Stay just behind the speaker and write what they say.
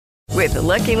With the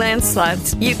Lucky Land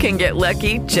Slots, you can get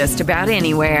lucky just about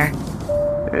anywhere.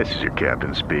 This is your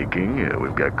captain speaking.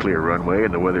 We've got clear runway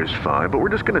and the weather's fine, but we're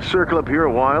just going to circle up here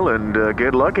a while and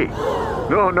get lucky.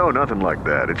 No, nothing like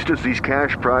that. It's just these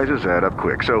cash prizes add up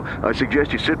quick. So I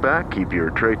suggest you sit back, keep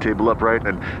your tray table upright,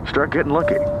 and start getting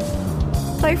lucky.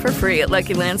 Play for free at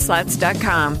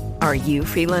LuckyLandSlots.com. Are you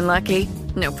feeling lucky?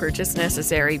 No purchase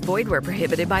necessary. Void where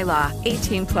prohibited by law.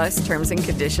 18 plus terms and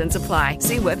conditions apply.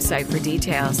 See website for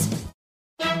details.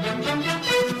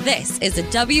 This is a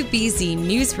WBZ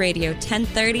News Radio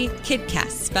 1030 KidCast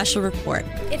special report.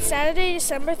 It's Saturday,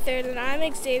 December 3rd, and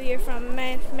I'm Xavier from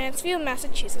Mansfield,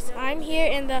 Massachusetts. I'm here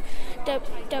in the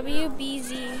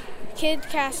WBZ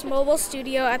KidCast mobile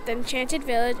studio at the Enchanted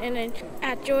Village and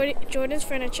at Jordan's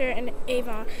Furniture in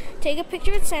Avon. Take a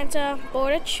picture with Santa,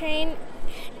 board a train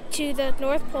to the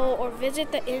North Pole, or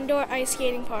visit the indoor ice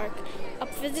skating park. A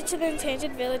visit to the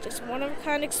Enchanted Village is a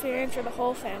one-of-a-kind experience for the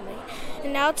whole family.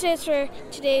 And now for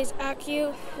today's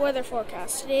AccuWeather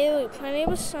forecast. Today there will be plenty of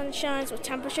sunshines with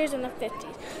temperatures in the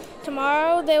 50s.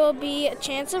 Tomorrow there will be a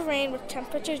chance of rain with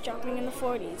temperatures dropping in the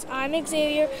 40s. I'm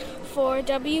Xavier for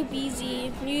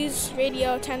WBZ News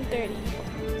Radio 1030.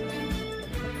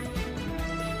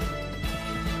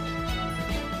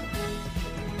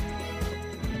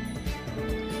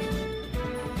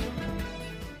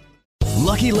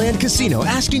 Lucky Land Casino,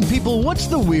 asking people, what's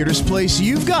the weirdest place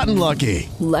you've gotten lucky?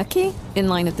 Lucky? In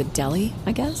line at the deli,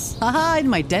 I guess? Aha, in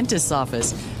my dentist's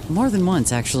office. More than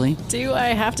once, actually. Do I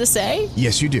have to say?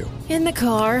 Yes, you do. In the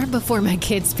car before my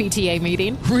kids' PTA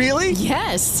meeting. Really?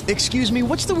 Yes. Excuse me,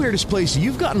 what's the weirdest place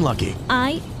you've gotten lucky?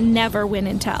 I never win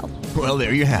and tell. Well,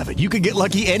 there you have it. You can get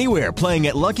lucky anywhere, playing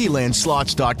at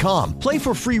LuckyLandSlots.com. Play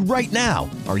for free right now.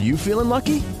 Are you feeling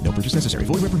lucky? No purchase necessary.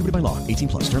 Void where prohibited by law. 18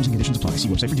 plus. Terms and conditions apply. See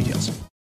website for details.